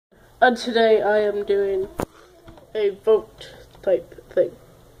And today I am doing a vote type thing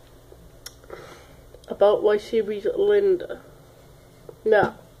about my series Linda.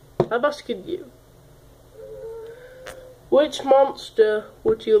 Now, I'm asking you, which monster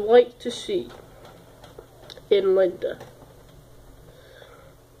would you like to see in Linda?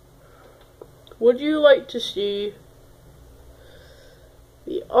 Would you like to see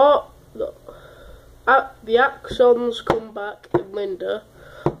the Axons come back in Linda,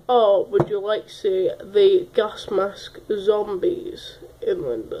 or would you like to see the gas mask zombies in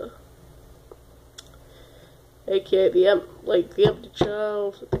Linda? AKA the empty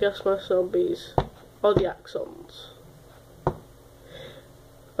child, the gas mask zombies, or the Axons.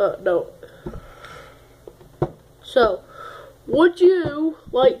 No. So, would you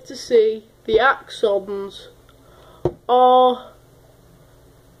like to see the Axons or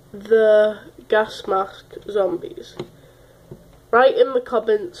the gas mask zombies? Write in the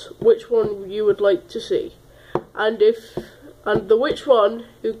comments which one you would like to see, and which one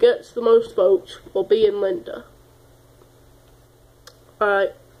who gets the most votes will be in Linda.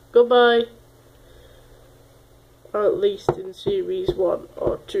 Alright, goodbye. Or at least in series 1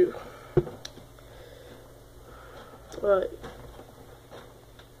 or 2. Right.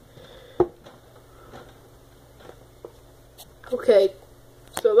 Okay,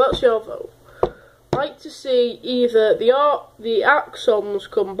 so that's your vote. I'd like to see either the Axons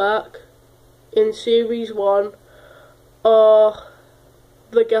come back in series 1 or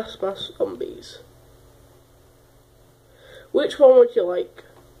the gas mask zombies. Which one would you like?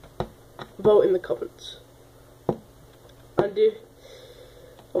 Vote in the comments. And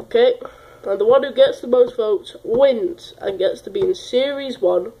okay, and the one who gets the most votes wins and gets to be in series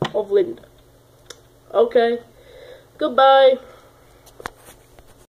 1 of Linda. Okay, goodbye.